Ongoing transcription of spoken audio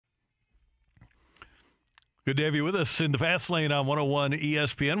Good to have you with us in the Fast Lane on 101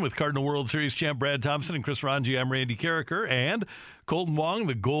 ESPN with Cardinal World Series champ Brad Thompson and Chris Ranji. I'm Randy Carricker, and Kolten Wong,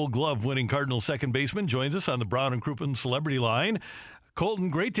 the Gold Glove winning Cardinal second baseman, joins us on the Brown and Crouppen Celebrity Line. Kolten,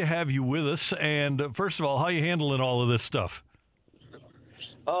 great to have you with us. And first of all, how are you handling all of this stuff?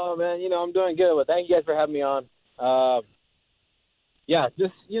 Oh man, I'm doing good. But thank you guys for having me on.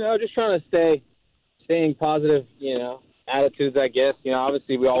 Just trying to staying positive, attitudes, I guess.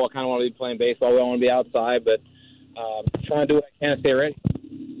 Obviously we all kind of want to be playing baseball. We all want to be outside, but trying to do what I can to stay ready.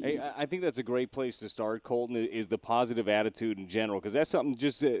 Hey, I think that's a great place to start, Kolten, is the positive attitude in general, because that's something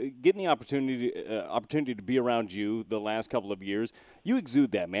just getting the opportunity to be around you the last couple of years. You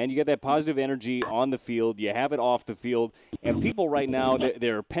exude that, man. You get that positive energy on the field. You have it off the field. And people right now,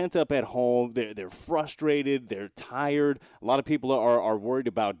 they're pent up at home. They're frustrated. They're tired. A lot of people are worried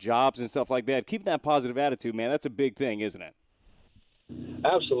about jobs and stuff like that. Keeping that positive attitude, man, that's a big thing, isn't it?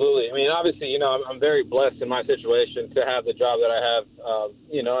 Absolutely. I mean, obviously, I'm very blessed in my situation to have the job that I have,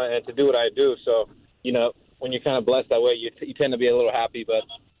 and to do what I do. So, when you're kind of blessed that way, you tend to be a little happy. But,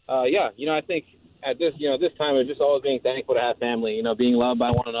 I think at this time, it's just always being thankful to have family, being loved by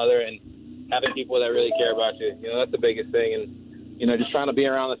one another and having people that really care about you. That's the biggest thing. And, just trying to be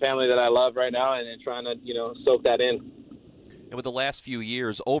around the family that I love right now and trying to, soak that in. And over the last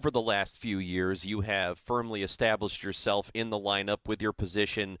few years, you have firmly established yourself in the lineup with your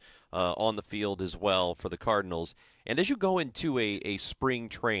position on the field as well for the Cardinals. And as you go into a spring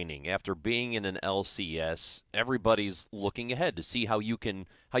training after being in an LCS, everybody's looking ahead to see how you can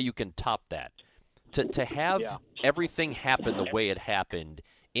top that. To have everything happen the way it happened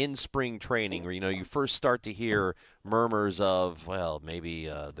in spring training, where you first start to hear murmurs of, well,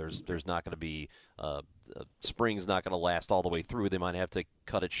 maybe there's not going to be spring's not going to last all the way through. They might have to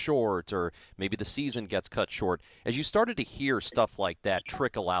cut it short, or maybe the season gets cut short. As you started to hear stuff like that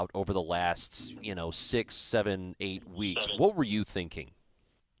trickle out over the last 6, 7, 8 weeks, what were you thinking?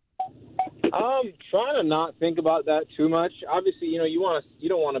 Trying to not think about that too much. Obviously, you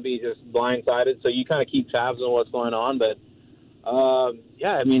don't want to be just blindsided, so you kind of keep tabs on what's going on. But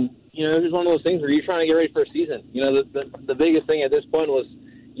it's just one of those things where you're trying to get ready for a season. The biggest thing at this point was,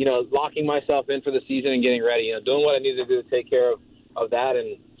 locking myself in for the season and getting ready. Doing what I needed to do to take care of that,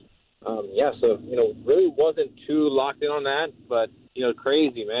 and really wasn't too locked in on that. But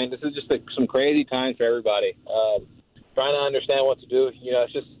crazy, man. This is just some crazy times for everybody. Trying to understand what to do.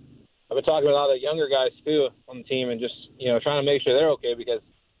 It's just I've been talking to a lot of the younger guys too on the team, and just trying to make sure they're okay because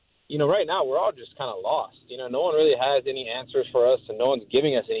right now we're all just kind of lost. No one really has any answers for us, and no one's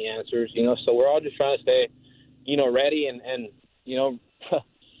giving us any answers. So we're all just trying to stay ready and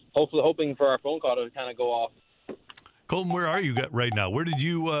hopefully hoping for our phone call to kind of go off. Kolten, where are you right now? Where did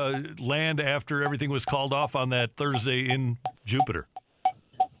you land after everything was called off on that Thursday in Jupiter?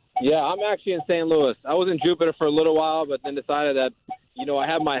 Yeah, I'm actually in St. Louis. I was in Jupiter for a little while, but then decided that, I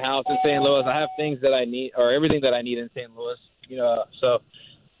have my house in St. Louis. I have things that I need, or everything that I need in St. Louis.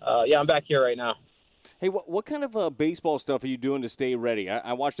 I'm back here right now. Hey, what kind of baseball stuff are you doing to stay ready?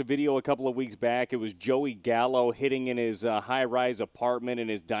 I watched a video a couple of weeks back. It was Joey Gallo hitting in his high-rise apartment in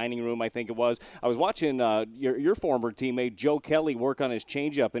his dining room, I think it was. I was watching your former teammate Joe Kelly work on his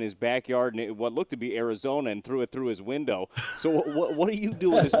changeup in his backyard in what looked to be Arizona and threw it through his window. So what are you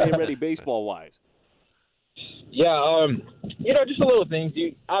doing to stay ready baseball-wise? Yeah, just a little things.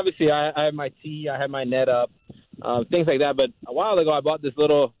 Obviously, I have my tee, I have my net up, things like that. But a while ago, I bought this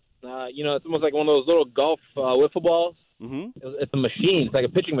little it's almost like one of those little golf wiffle balls. Mm-hmm. It's a machine. It's like a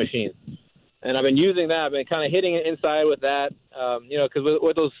pitching machine. And I've been using that. I've been kind of hitting it inside with that, because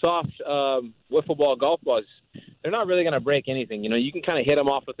with those soft wiffle ball golf balls, they're not really going to break anything. You can kind of hit them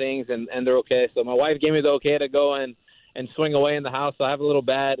off of things, and they're okay. So my wife gave me the okay to go and swing away in the house. So I have a little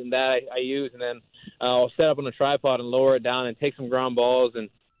bat, and that I use, and then I'll set up on a tripod and lower it down and take some ground balls and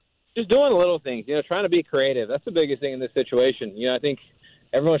just doing the little things, trying to be creative. That's the biggest thing in this situation. I think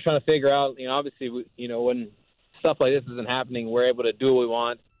everyone's trying to figure out, obviously, when stuff like this isn't happening, we're able to do what we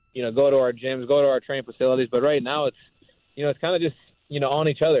want, go to our gyms, go to our training facilities. But right now it's, it's kind of just, on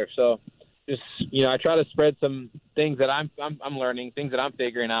each other. So just, I try to spread some things that I'm learning, things that I'm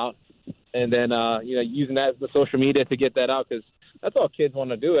figuring out. And then, using the social media to get that out, because that's all kids want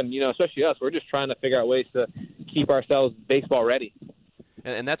to do. And, especially us, we're just trying to figure out ways to keep ourselves baseball ready.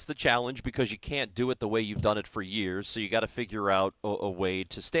 And that's the challenge, because you can't do it the way you've done it for years. So you got to figure out a way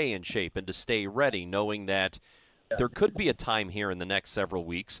to stay in shape and to stay ready, knowing that there could be a time here in the next several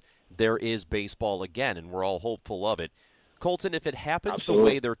weeks there is baseball again, and we're all hopeful of it. Kolten, if it happens Absolutely. The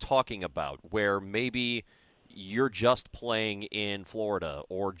way they're talking about, where maybe you're just playing in Florida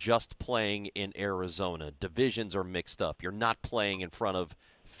or just playing in Arizona, divisions are mixed up, you're not playing in front of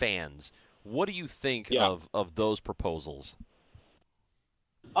fans, What do you think Yeah. of those proposals?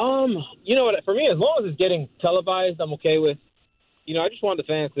 You know what? For me, as long as it's getting televised, I'm okay with. I just want the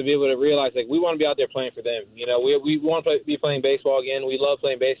fans to be able to realize, like, we want to be out there playing for them. We want to be playing baseball again. We love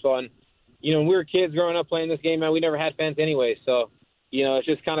playing baseball, and when we were kids growing up playing this game, man, we never had fans anyway. So, it's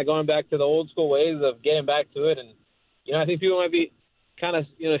just kind of going back to the old school ways of getting back to it. And I think people might be kind of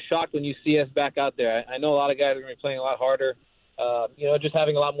shocked when you see us back out there. I know a lot of guys are going to be playing a lot harder. Just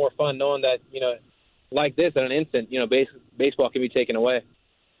having a lot more fun, knowing that like this, at an instant, baseball can be taken away.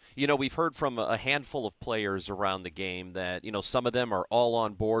 We've heard from a handful of players around the game that, some of them are all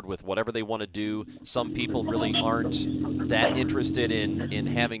on board with whatever they want to do. Some people really aren't that interested in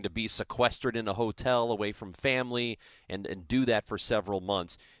having to be sequestered in a hotel away from family and do that for several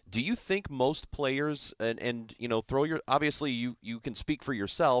months. Do you think most players, and obviously you can speak for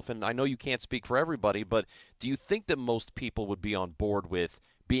yourself, and I know you can't speak for everybody, but do you think that most people would be on board with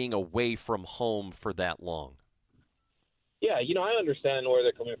being away from home for that long? Yeah, I understand where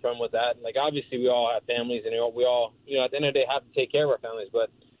they're coming from with that. Like, obviously, we all have families, and we all, at the end of the day, have to take care of our families.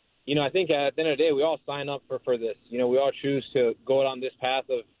 But, I think at the end of the day, we all sign up for this. We all choose to go down this path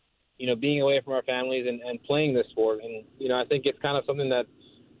of, being away from our families and playing this sport. And, I think it's kind of something that,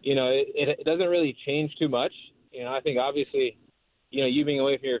 it doesn't really change too much. I think, obviously, you being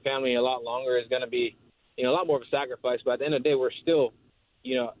away from your family a lot longer is going to be, a lot more of a sacrifice. But at the end of the day, we're still,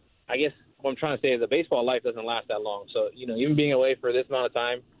 I guess, what I'm trying to say is the baseball life doesn't last that long. So, even being away for this amount of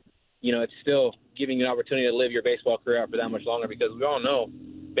time, it's still giving you an opportunity to live your baseball career out for that much longer, because we all know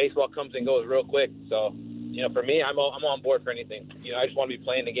baseball comes and goes real quick. So, for me, I'm on board for anything. I just want to be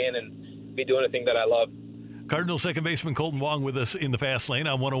playing again and be doing the thing that I love. Cardinal second baseman Kolten Wong with us in the Fast Lane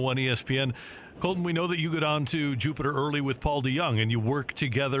on 101 ESPN. Kolten, we know that you go down to Jupiter early with Paul DeYoung and you work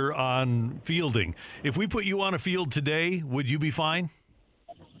together on fielding. If we put you on a field today, would you be fine?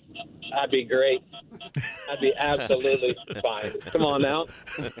 That'd be great. I'd be absolutely fine. Come on now.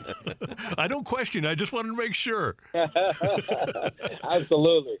 I don't question. I just wanted to make sure.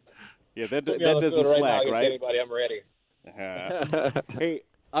 Absolutely. Yeah, that doesn't slack, right? Anybody, I'm ready. Hey,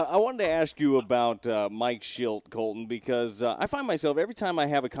 I wanted to ask you about Mike Schilt, Kolten, because I find myself, every time I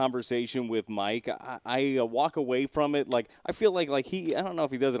have a conversation with Mike, I walk away from it like I feel like he, I don't know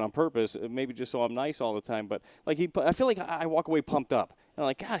if he does it on purpose, maybe just so I'm nice all the time, but I feel like I walk away pumped up. And I'm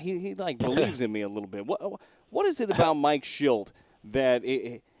like, God, he like believes in me a little bit. What is it about Mike Schilt that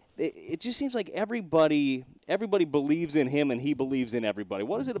it just seems like everybody believes in him and he believes in everybody?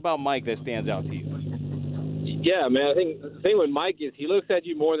 What is it about Mike that stands out to you? Yeah, man, I think the thing with Mike is he looks at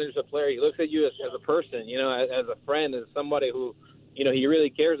you more than just a player. He looks at you as a person, as a friend, as somebody who, he really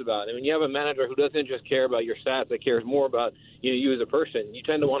cares about. I mean, you have a manager who doesn't just care about your stats, that cares more about, you as a person. You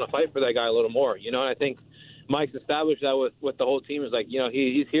tend to want to fight for that guy a little more, and I think Mike's established that with the whole team. Is like,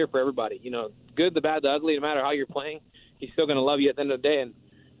 he's here for everybody, good, the bad, the ugly, no matter how you're playing, he's still going to love you at the end of the day. And,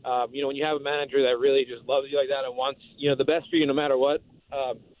 when you have a manager that really just loves you like that and wants, the best for you no matter what,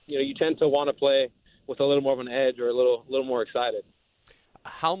 you tend to want to play with a little more of an edge or a little more excited.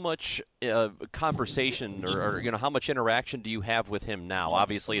 How much conversation or how much interaction do you have with him now?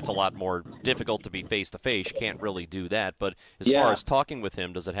 Obviously, it's a lot more difficult to be face-to-face. You can't really do that. But as far as talking with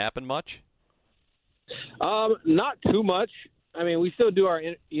him, does it happen much? Not too much. I mean, we still do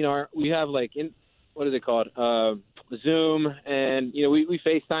we have what is it called? Zoom, and, we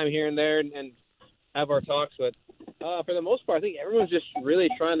FaceTime here and there and have our talks. But for the most part, I think everyone's just really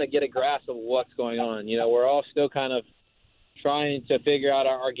trying to get a grasp of what's going on. We're all still kind of trying to figure out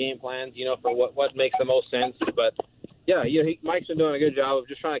our game plans, for what makes the most sense. But, yeah, Mike's been doing a good job of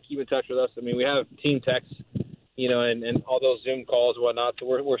just trying to keep in touch with us. I mean, we have team texts, and all those Zoom calls and whatnot. So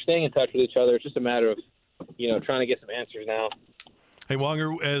we're staying in touch with each other. It's just a matter of, trying to get some answers now. Hey,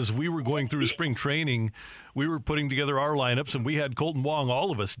 Wonger, as we were going through spring training, we were putting together our lineups, and we had Kolten Wong,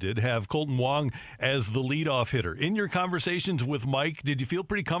 all of us did, have Kolten Wong as the leadoff hitter. In your conversations with Mike, did you feel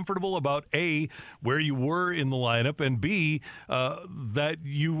pretty comfortable about, A, where you were in the lineup, and B, that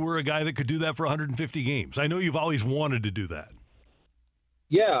you were a guy that could do that for 150 games? I know you've always wanted to do that.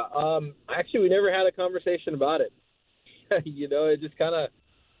 Yeah, actually, we never had a conversation about it. It just kind of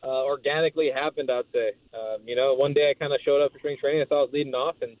organically happened, I'd say. One day I kind of showed up for spring training. I thought I was leading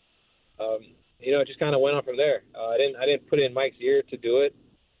off, and it just kind of went on from there. I didn't put it in Mike's ear to do it.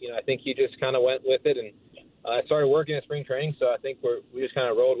 I think he just kind of went with it, and I started working at spring training, so I think we just kind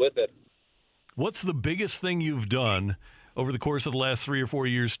of rolled with it. What's the biggest thing you've done over the course of the last 3 or 4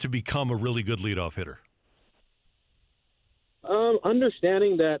 years to become a really good leadoff hitter?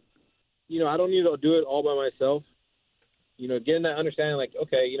 Understanding that, I don't need to do it all by myself. Getting that understanding,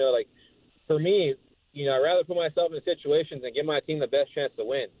 okay, for me, I'd rather put myself in situations and give my team the best chance to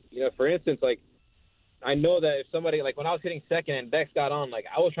win. For instance, like, I know that if somebody, like when I was hitting second and Dex got on, like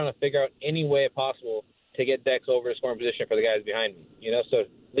I was trying to figure out any way possible to get Dex over to scoring position for the guys behind me. So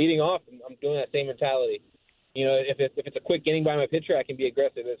leading off, I'm doing that same mentality. If it's a quick inning by my pitcher, I can be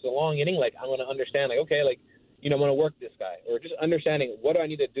aggressive. If it's a long inning, like I'm going to understand, like, okay, like, I'm going to work this guy. Or just understanding what do I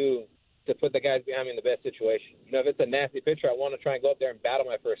need to do to put the guys behind me in the best situation. If it's a nasty pitcher, I want to try and go up there and battle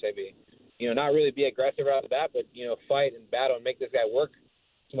my first AB. Not really be aggressive out of that, but, fight and battle and make this guy work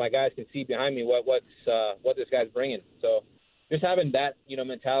so my guys can see behind me what this guy's bringing. So just having that,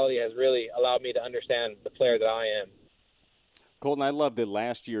 mentality has really allowed me to understand the player that I am. Kolten, I loved it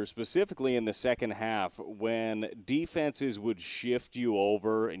last year, specifically in the second half, when defenses would shift you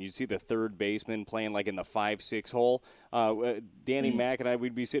over and you'd see the third baseman playing like in the 5-6 hole. Danny Mack and I,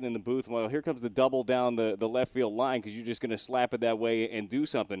 we'd be sitting in the booth. Well, here comes the double down the left field line because you're just going to slap it that way and do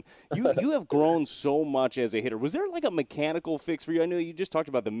something. You have grown so much as a hitter. Was there like a mechanical fix for you? I know you just talked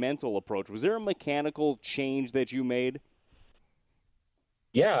about the mental approach. Was there a mechanical change that you made?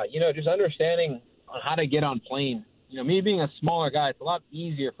 Yeah, just understanding on how to get on plane. Me being a smaller guy, it's a lot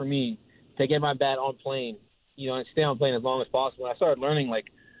easier for me to get my bat on plane, and stay on plane as long as possible. I started learning,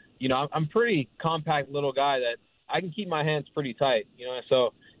 like, I'm pretty compact little guy that I can keep my hands pretty tight,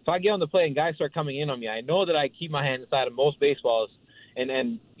 So if I get on the plate and guys start coming in on me, I know that I keep my hands inside of most baseballs.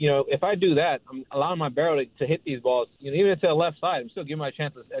 And if I do that, I'm allowing my barrel to hit these balls, even if it's to the left side, I'm still giving my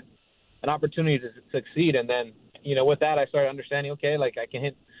chances an opportunity to succeed. And then, with that, I started understanding, okay, like I can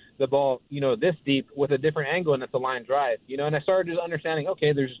hit the ball, this deep with a different angle, and it's a line drive, and I started just understanding,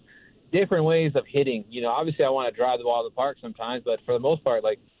 okay, there's different ways of hitting. Obviously I want to drive the ball to the park sometimes, but for the most part,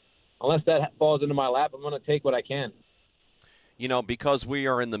 like, unless that falls into my lap, I'm going to take what I can. Because we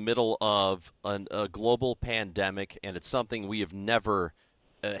are in the middle of a global pandemic, and it's something we have never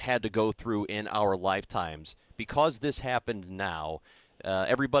had to go through in our lifetimes, because this happened now,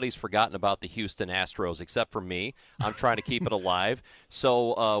 everybody's forgotten about the Houston Astros except for me. I'm trying to keep it alive.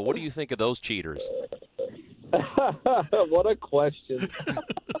 So what do you think of those cheaters? What a question.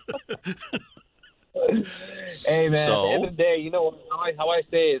 Hey, man, at the end of the day, how I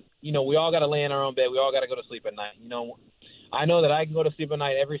say it, we all got to lay in our own bed. We all got to go to sleep at night. I know that I can go to sleep at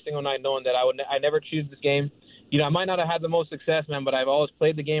night every single night knowing that I never choose this game. I might not have had the most success, man, but I've always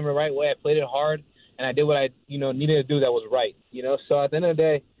played the game the right way. I played it hard. And I did what I, needed to do that was right, So at the end of the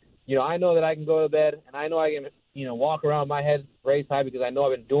day, I know that I can go to bed, and I know I can, walk around my head raised high because I know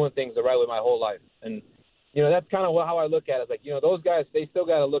I've been doing things the right way my whole life. And, that's kind of how I look at it. It's like, those guys, they still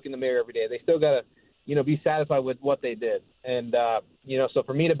got to look in the mirror every day. They still got to, be satisfied with what they did. And, so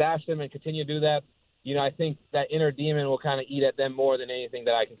for me to bash them and continue to do that, I think that inner demon will kind of eat at them more than anything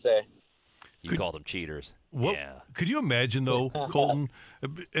that I can say. You call them cheaters. Yeah. Could you imagine, though, Kolten,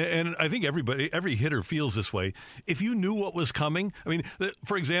 and I think every hitter feels this way, if you knew what was coming? I mean,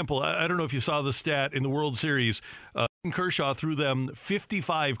 for example, I don't know if you saw the stat in the World Series, Kershaw threw them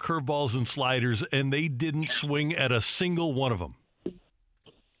 55 curveballs and sliders, and they didn't swing at a single one of them.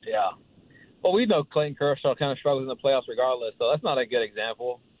 Yeah. Well, we know Clayton Kershaw kind of struggles in the playoffs regardless, so that's not a good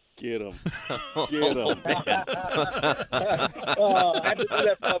example. Get him. Get him. I had to do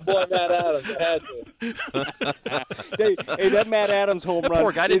that for my boy Matt Adams. I had to. Hey, that Matt Adams home run,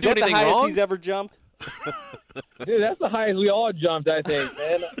 poor guy didn't is do that the anything highest wrong? He's ever jumped? Dude, that's the highest we all jumped, I think,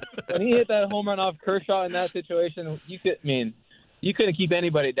 man. When he hit that home run off Kershaw in that situation, you couldn't keep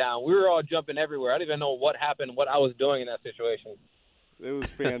anybody down. We were all jumping everywhere. I didn't even know what happened, what I was doing in that situation. It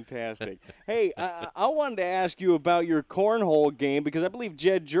was fantastic. Hey, I wanted to ask you about your cornhole game because I believe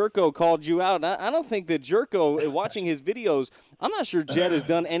Jed Jerko called you out. I don't think that Jerko, watching his videos, I'm not sure Jed has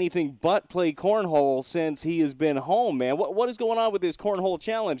done anything but play cornhole since he has been home, man. What is going on with this cornhole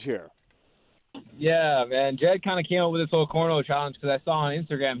challenge here? Yeah, man. Jed kind of came up with this whole cornhole challenge because I saw on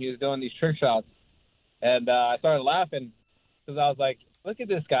Instagram he was doing these trick shots. And I started laughing because I was like, look at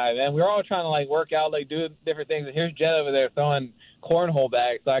this guy, man. We were all trying to, like, work out, like, do different things. And here's Jed over there throwing cornhole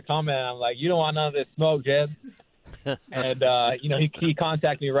bags. So I commented, I'm like, you don't want none of this smoke, Jed. And, he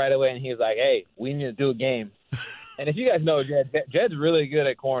contacted me right away, and he was like, hey, we need to do a game. And if you guys know Jed's really good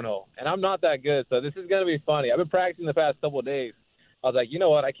at cornhole, and I'm not that good, so this is going to be funny. I've been practicing the past couple of days. I was like, you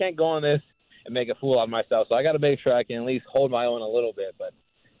know what, I can't go on this and make a fool out of myself, so I got to make sure I can at least hold my own a little bit. But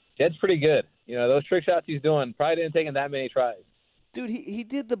Jed's pretty good. Those trick shots he's doing probably didn't take him that many tries. Dude, he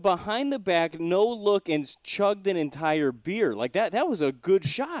did the behind the back, no look, and chugged an entire beer. Like, that was a good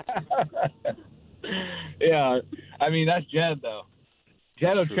shot. Yeah. I mean, that's Jed, though.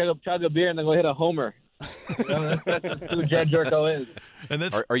 Jed will chug a beer and then go hit a homer. That's who Jed Jerko is. And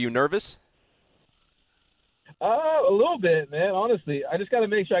are you nervous? A little bit, man. Honestly, I just got to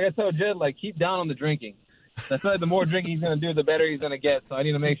make sure. I got to tell Jed, like, keep down on the drinking. I feel like the more drinking he's going to do, the better he's going to get. So I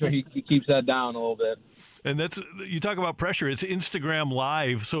need to make sure he keeps that down a little bit. And you talk about pressure. It's Instagram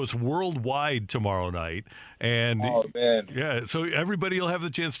Live, so it's worldwide tomorrow night. And oh man, yeah, so everybody will have the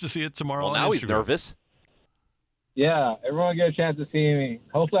chance to see it tomorrow. Well, on now Instagram. he's nervous. Yeah, everyone will get a chance to see me.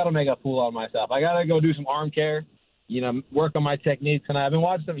 Hopefully, I don't make a fool out of myself. I got to go do some arm care, work on my techniques. And I've been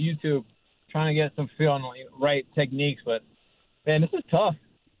watching some YouTube, trying to get some feel on the right techniques. But man, this is tough.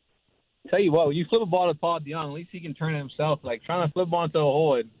 Tell you what, when you flip a ball to Paul DeYoung, at least he can turn it himself. Like trying to flip a ball into a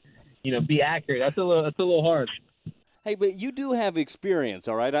hole and be accurate. That's a little hard. Hey, but you do have experience,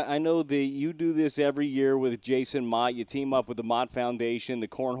 all right? I know that you do this every year with Jason Mott. You team up with the Mott Foundation, the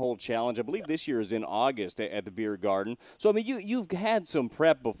Cornhole Challenge. I believe this year is in August at the Beer Garden. So, I mean, you've had some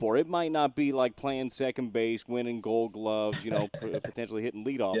prep before. It might not be like playing second base, winning Gold Gloves, potentially hitting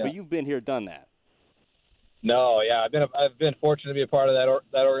leadoff, Yeah. but you've been here, done that. No, yeah, I've been fortunate to be a part of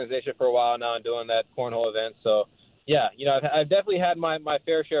that organization for a while now and doing that cornhole event. So, yeah, I've definitely had my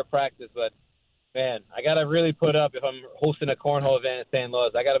fair share of practice, but man, I got to really put up if I'm hosting a cornhole event in St. Louis.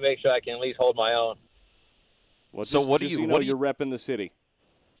 I got to make sure I can at least hold my own. Well, so what do you? What you're repping the city.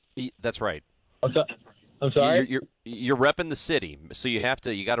 That's right. I'm sorry. You're repping the city, so you got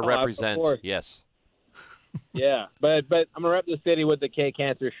to represent. Of course. Yes. Yeah, but I'm gonna rep the city with the K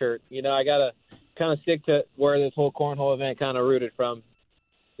Cancer shirt. I gotta kind of stick to where this whole cornhole event kind of rooted from.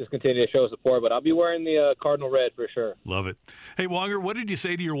 Just continue to show support, but I'll be wearing the Cardinal red for sure. Love it. Hey, Wonger, what did you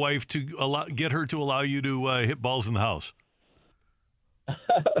say to your wife to get her to allow you to hit balls in the house? I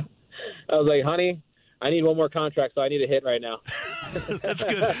was like, honey, I need one more contract, so I need a hit right now. That's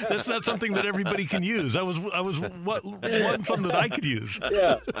good. That's not something that everybody can use. I was wanting something that I could use.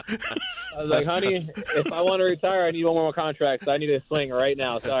 Yeah. I was like, honey, if I want to retire, I need one more contract, so I need a swing right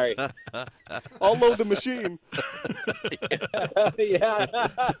now. Sorry. I'll load the machine. Yeah.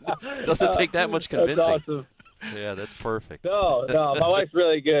 Doesn't take that much convincing. That's awesome. Yeah, that's perfect. No, my wife's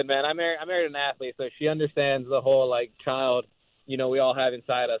really good, man. I married an athlete, so she understands the whole child. We all have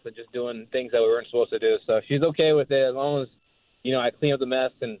inside us and just doing things that we weren't supposed to do. So she's okay with it as long as, I clean up the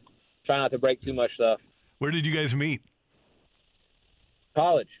mess and try not to break too much stuff. Where did you guys meet?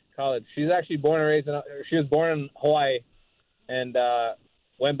 College. She's actually born and raised she was born in Hawaii and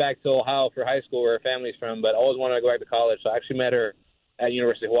went back to Ohio for high school where her family's from, but always wanted to go back to college. So I actually met her at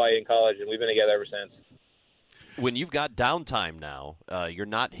University of Hawaii in college, and we've been together ever since. When you've got downtime now, you're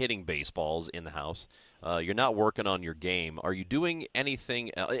not hitting baseballs in the house. You're not working on your game. Are you doing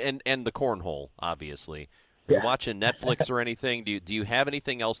anything? And the cornhole, obviously. Are you watching Netflix or anything? Do you have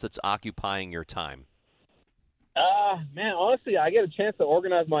anything else that's occupying your time? Man, honestly, I get a chance to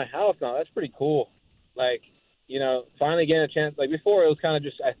organize my house now. That's pretty cool. Finally getting a chance. Like before, it was kind of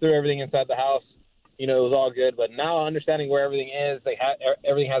just I threw everything inside the house. It was all good. But now understanding where everything is,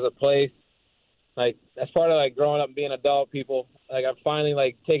 everything has a place. That's part of growing up and being adult people. I'm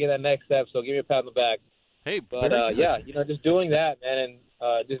finally taking that next step. So give me a pat on the back. Hey, but yeah, just doing that, man,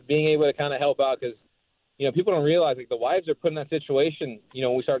 and just being able to kind of help out because people don't realize the wives are put in that situation.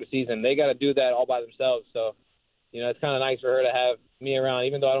 When we start the season, they got to do that all by themselves. So it's kind of nice for her to have me around,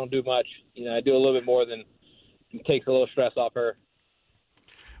 even though I don't do much. I do a little bit more than it takes a little stress off her.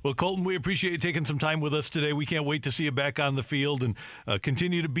 Well, Kolten, we appreciate you taking some time with us today. We can't wait to see you back on the field and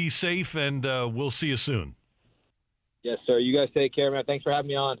continue to be safe, and we'll see you soon. Yes, sir. You guys take care, man. Thanks for having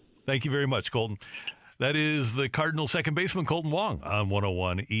me on. Thank you very much, Kolten. That is the Cardinal second baseman, Kolten Wong, on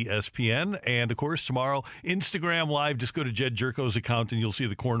 101 ESPN. And, of course, tomorrow, Instagram Live. Just go to Jed Jerko's account, and you'll see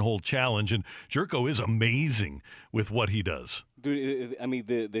the Cornhole Challenge. And Jerko is amazing with what he does. Dude, I mean,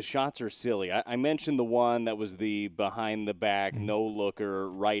 the shots are silly. I mentioned the one that was the behind-the-back, no-looker,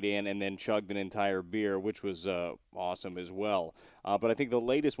 right in, and then chugged an entire beer, which was awesome as well. But I think the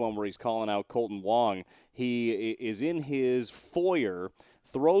latest one where he's calling out Kolten Wong, he is in his foyer,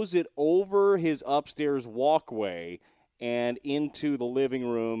 throws it over his upstairs walkway and into the living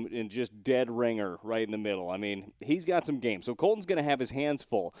room in just dead ringer right in the middle. I mean, he's got some game. So Kolten's going to have his hands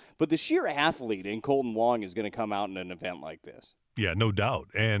full. But the sheer athlete in Kolten Wong is going to come out in an event like this. Yeah, no doubt.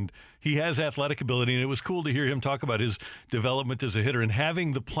 And he has athletic ability, and it was cool to hear him talk about his development as a hitter and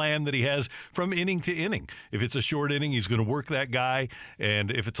having the plan that he has from inning to inning. If it's a short inning, he's going to work that guy,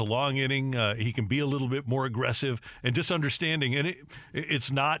 and if it's a long inning, he can be a little bit more aggressive and just understanding. And it's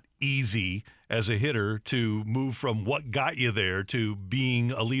not easy as a hitter to move from what got you there to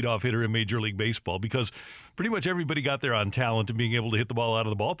being a leadoff hitter in Major League Baseball because pretty much everybody got there on talent and being able to hit the ball out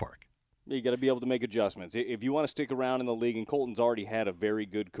of the ballpark. You got to be able to make adjustments. If you want to stick around in the league, and Kolten's already had a very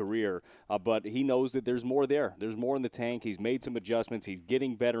good career, but he knows that there's more there. There's more in the tank. He's made some adjustments. He's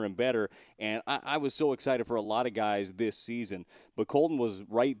getting better and better, and I was so excited for a lot of guys this season. But Kolten was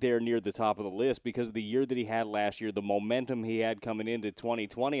right there near the top of the list because of the year that he had last year, the momentum he had coming into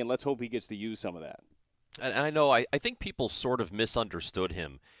 2020, and let's hope he gets to use some of that. And I know I think people sort of misunderstood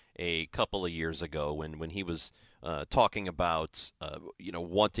him a couple of years ago when he was talking about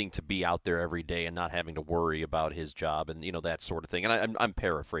wanting to be out there every day and not having to worry about his job and that sort of thing. And I'm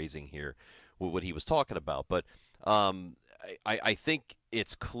paraphrasing here what he was talking about, but I think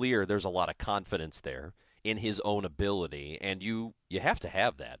it's clear there's a lot of confidence there in his own ability, and you have to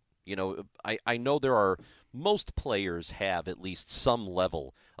have that. I know most players have at least some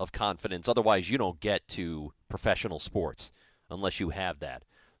level of confidence. Otherwise, you don't get to professional sports unless you have that.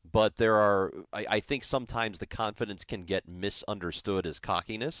 But I think sometimes the confidence can get misunderstood as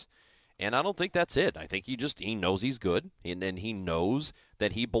cockiness, and I don't think that's it. I think he knows he's good, and he knows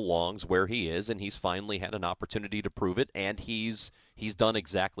that he belongs where he is, and he's finally had an opportunity to prove it, and he's done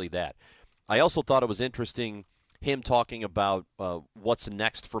exactly that. I also thought it was interesting him talking about what's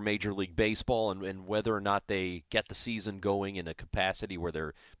next for Major League Baseball and whether or not they get the season going in a capacity where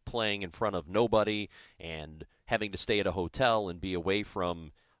they're playing in front of nobody and having to stay at a hotel and be away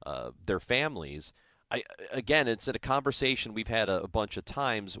from their families. Again, it's a conversation we've had a bunch of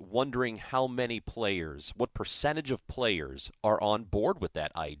times, wondering how many players, what percentage of players are on board with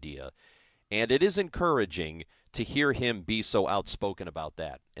that idea. And it is encouraging to hear him be so outspoken about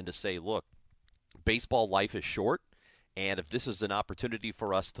that and to say, look, baseball life is short, and if this is an opportunity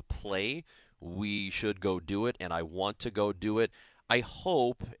for us to play, we should go do it, and I want to go do it. I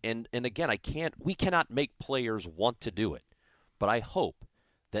hope, and again, we cannot make players want to do it, but I hope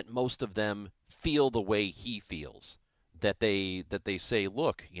that most of them feel the way he feels, that they say,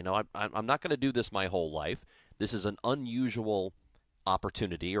 look, I'm not going to do this my whole life. This is an unusual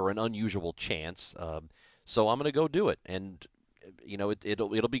opportunity or an unusual chance, so I'm going to go do it, and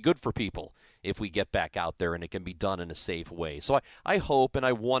it'll be good for people if we get back out there and it can be done in a safe way. So I hope and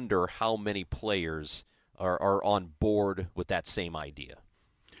I wonder how many players are on board with that same idea.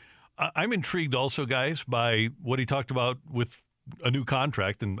 I'm intrigued also, guys, by what he talked about with a new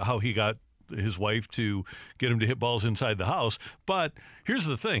contract and how he got his wife to get him to hit balls inside the house. But here's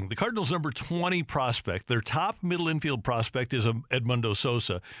the thing. The Cardinals' number 20 prospect, their top middle infield prospect is Edmundo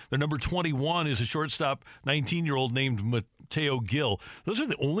Sosa. Their number 21 is a shortstop, 19-year-old named Mateo Gil. Those are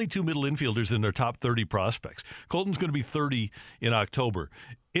the only two middle infielders in their top 30 prospects. Kolten's going to be 30 in October.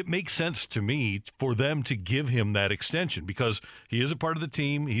 It makes sense to me for them to give him that extension because he is a part of the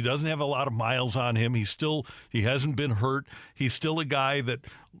team. He doesn't have a lot of miles on him. He hasn't been hurt. He's still a guy that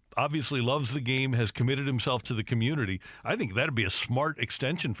obviously loves the game, has committed himself to the community. I think that'd be a smart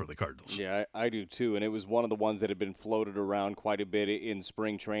extension for the Cardinals. Yeah, I do too. And it was one of the ones that had been floated around quite a bit in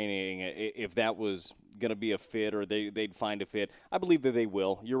spring training. If that was going to be a fit or they'd find a fit, I believe that they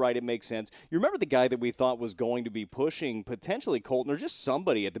will. You're right, it makes sense. You remember the guy that we thought was going to be pushing potentially Kolten or just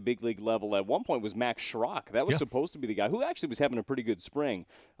somebody at the big league level at one point was Max Schrock. That was supposed to be the guy who actually was having a pretty good spring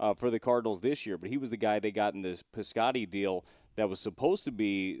for the Cardinals this year, but he was the guy they got in this Piscotty deal that was supposed to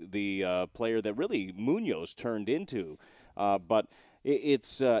be the player that really Munoz turned into. But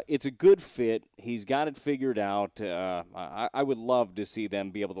it's a good fit. He's got it figured out. I would love to see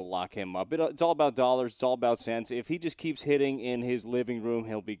them be able to lock him up. It's all about dollars. It's all about cents. If he just keeps hitting in his living room,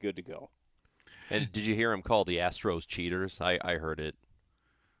 he'll be good to go. And did you hear him call the Astros cheaters? I heard it.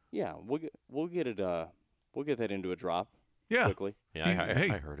 Yeah, we'll get it. We'll get that into a drop. Yeah, quickly. Yeah,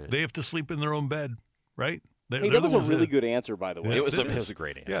 I heard it. They have to sleep in their own bed, right? That was a really good answer, by the way. It was a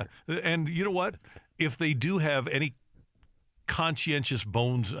great answer. Yeah, and you know what? If they do have any conscientious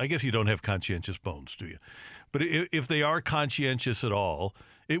bones, I guess you don't have conscientious bones, do you? But if they are conscientious at all,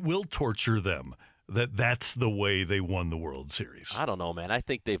 it will torture them that's the way they won the World Series. I don't know, man. I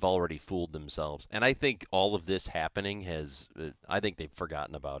think they've already fooled themselves. And I think all of this happening I think they've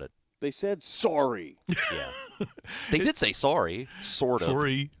forgotten about it. They said sorry. Yeah. They did say sorry, sort of.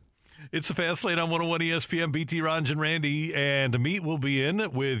 Sorry. It's the Fast Lane on 101 ESPN. BT, Ranj, and Randy. And Meet will be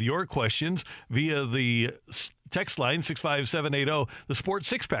in with your questions via the text line 65780. The Sports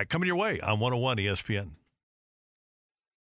Six Pack coming your way on 101 ESPN.